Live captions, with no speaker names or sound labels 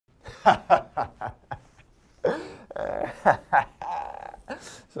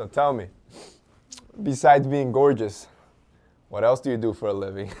So tell me, besides being gorgeous, what else do you do for a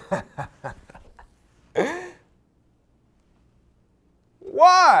living?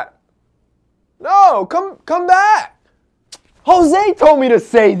 What? No, come back. Jose told me to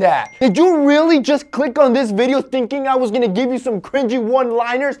say that. Did you really just click on this video thinking I was gonna give you some cringy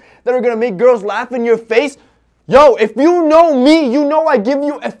one-liners that are gonna make girls laugh in your face? Yo, if you know me, you know I give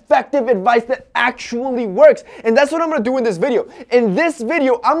you effective advice that actually works. And that's what I'm gonna do in this video. In this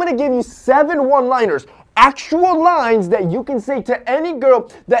video, I'm gonna give you 7 one-liners, actual lines that you can say to any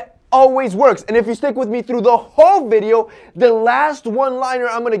girl that always works. And if you stick with me through the whole video, the last one-liner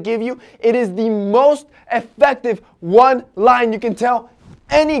I'm gonna give you, it is the most effective one line you can tell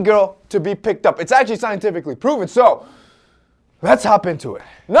any girl to be picked up. It's actually scientifically proven. So let's hop into it.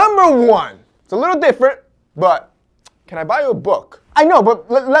 Number 1, it's a little different, but can I buy you a book? I know, but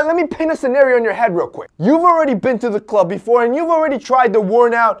let me paint a scenario in your head real quick. You've already been to the club before and you've already tried the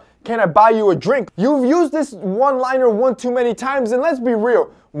worn out, can I buy you a drink? You've used this one-liner one too many times, and let's be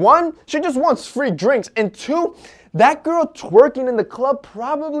real. 1, she just wants free drinks, and 2, that girl twerking in the club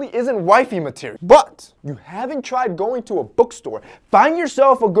probably isn't wifey material. But you haven't tried going to a bookstore. Find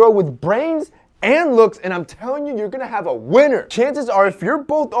yourself a girl with brains and looks, and I'm telling you, you're gonna have a winner. Chances are, if you're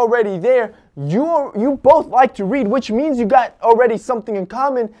both already there, you both like to read, which means you got already something in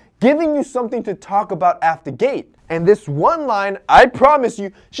common, giving you something to talk about after gate. And this one line, I promise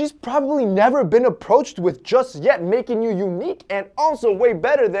you, she's probably never been approached with just yet, making you unique and also way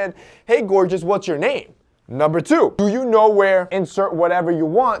better than, hey gorgeous, what's your name? Number 2, do you know where insert whatever you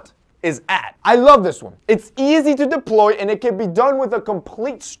want is at? I love this one. It's easy to deploy and it can be done with a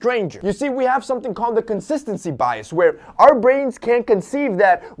complete stranger. You see, we have something called the consistency bias, where our brains can't conceive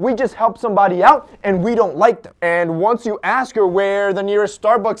that we just help somebody out and we don't like them. And once you ask her where the nearest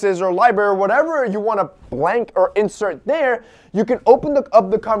Starbucks is or library or whatever you want to blank or insert there, you can open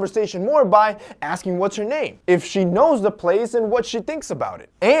up the conversation more by asking what's her name, if she knows the place and what she thinks about it.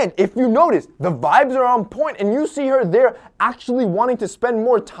 And if you notice, the vibes are on point and you see her there actually wanting to spend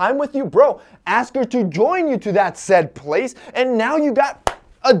more time with you, bro, ask her to join you to that said place, and now you got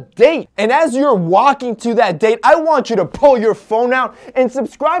a date. And as you're walking to that date, I want you to pull your phone out and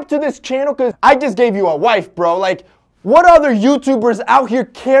subscribe to this channel, because I just gave you a wife, bro. Like, what other YouTubers out here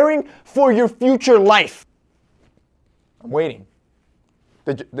caring for your future life? I'm waiting.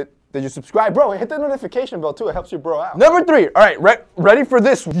 Did you subscribe? Bro, hit the notification bell too. It helps your bro out. Number 3. All right, ready for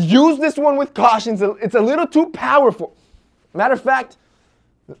this one. Use this one with caution. It's a little too powerful. Matter of fact,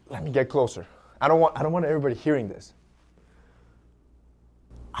 let me get closer. I don't want everybody hearing this.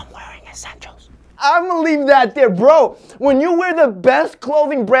 I'm wearing essentials. I'm gonna leave that there, bro. When you wear the best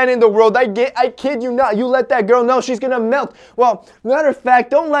clothing brand in the world, I kid you not, you let that girl know, she's gonna melt. Well, matter of fact,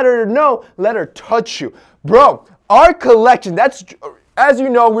 don't let her know, let her touch you. Bro, our collection, as you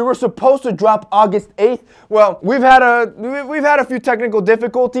know, we were supposed to drop August 8th. Well, we've had a few technical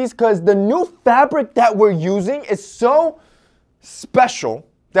difficulties because the new fabric that we're using is so special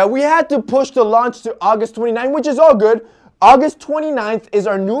that we had to push the launch to August 29th, which is all good. August 29th is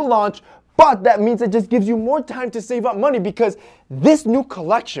our new launch, but that means it just gives you more time to save up money, because this new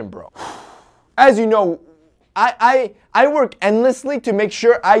collection, bro, as you know, I work endlessly to make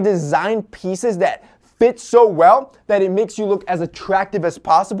sure I design pieces that fit so well that it makes you look as attractive as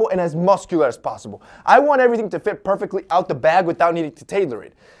possible and as muscular as possible. I want everything to fit perfectly out the bag without needing to tailor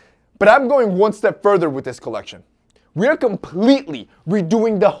it. But I'm going one step further with this collection. We are completely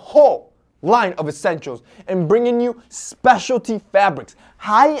redoing the whole line of essentials and bringing you specialty fabrics,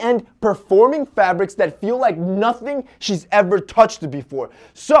 high-end performing fabrics that feel like nothing she's ever touched before.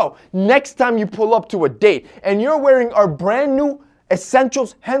 So next time you pull up to a date and you're wearing our brand new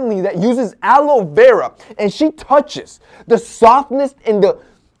Essentials Henley that uses aloe vera, and she touches the softness and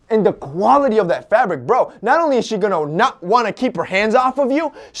the quality of that fabric, bro, not only is she gonna not want to keep her hands off of you,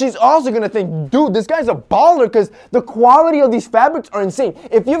 she's also gonna think, dude, this guy's a baller, because the quality of these fabrics are insane.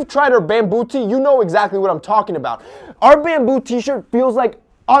 If you've tried our bamboo tee, you know exactly what I'm talking about. Our bamboo t-shirt feels like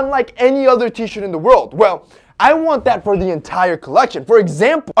unlike any other t-shirt in the world. Well, I want that for the entire collection. For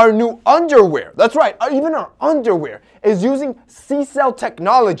example, our new underwear, that's right, even our underwear is using sea cell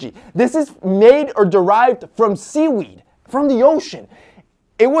technology. This is made or derived from seaweed, from the ocean.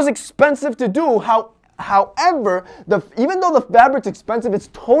 It was expensive to do, however, even though the fabric's expensive, it's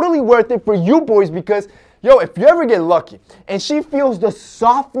totally worth it for you boys, because Yo, if you ever get lucky and she feels the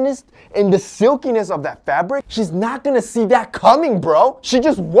softness and the silkiness of that fabric, she's not gonna see that coming, bro. She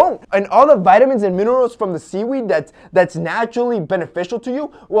just won't. And all the vitamins and minerals from the seaweed that's naturally beneficial to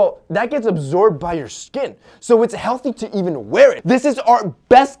you, well, that gets absorbed by your skin. So it's healthy to even wear it. This is our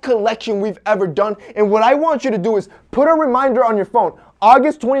best collection we've ever done. And what I want you to do is put a reminder on your phone.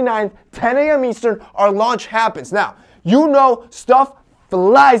 August 29th, 10 a.m. Eastern, our launch happens. Now, you know stuff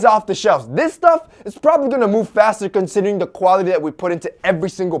flies off the shelves. This stuff is probably gonna move faster considering the quality that we put into every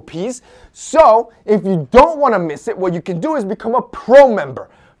single piece. So, if you don't wanna miss it, what you can do is become a pro member.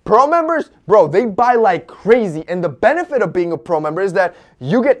 Pro members, bro, they buy like crazy, and the benefit of being a pro member is that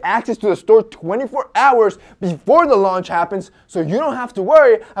you get access to the store 24 hours before the launch happens, so you don't have to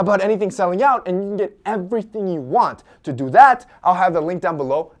worry about anything selling out, and you can get everything you want. To do that, I'll have the link down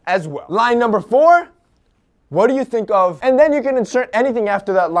below as well. Line number 4, what do you think of? And then you can insert anything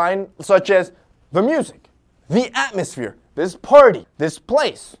after that line, such as the music, the atmosphere, this party, this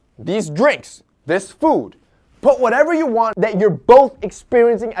place, these drinks, this food. Put whatever you want that you're both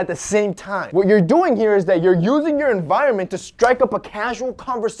experiencing at the same time. What you're doing here is that you're using your environment to strike up a casual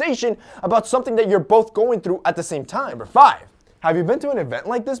conversation about something that you're both going through at the same time. Number 5. Have you been to an event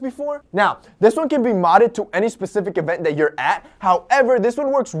like this before? Now, this one can be modded to any specific event that you're at. However, this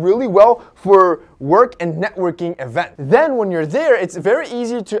one works really well for work and networking events. Then when you're there, it's very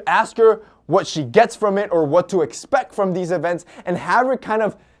easy to ask her what she gets from it or what to expect from these events and have her kind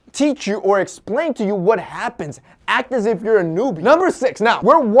of teach you or explain to you what happens. Act as if you're a newbie. Number 6, now,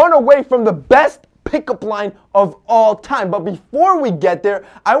 we're one away from the best pickup line of all time. But before we get there,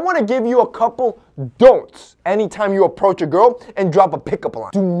 I want to give you a couple don'ts anytime you approach a girl and drop a pickup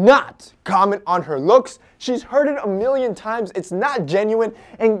line. Do not comment on her looks. She's heard it a million times. It's not genuine,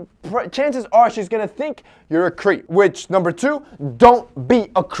 and chances are she's gonna think you're a creep. Which, number 2, don't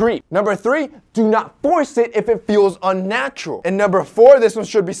be a creep. Number 3, do not force it if it feels unnatural. And number 4, this one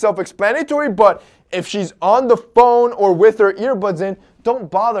should be self-explanatory, but if she's on the phone or with her earbuds in,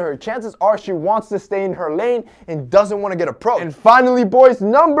 don't bother her. Chances are she wants to stay in her lane and doesn't want to get approached. And finally, boys,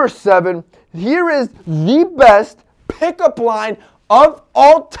 number 7, here is the best pickup line of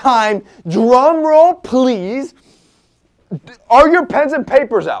all time. Drum roll, please. Are your pens and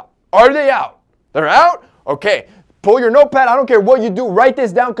papers out? Are they out? They're out? Okay. Pull your notepad. I don't care what you do. Write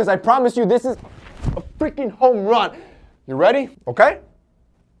this down because I promise you this is a freaking home run. You ready? Okay?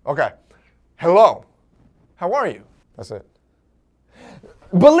 Okay. Hello. How are you? That's it.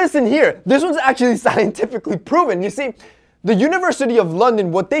 But listen here. This one's actually scientifically proven. You see, the University of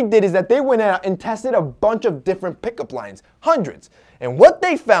London, what they did is that they went out and tested a bunch of different pickup lines, hundreds. And what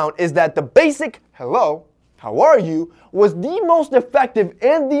they found is that the basic, hello, how are you, was the most effective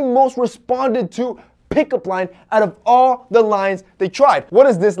and the most responded to pickup line out of all the lines they tried. What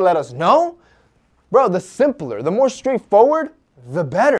does this let us know? Bro, the simpler, the more straightforward, the better.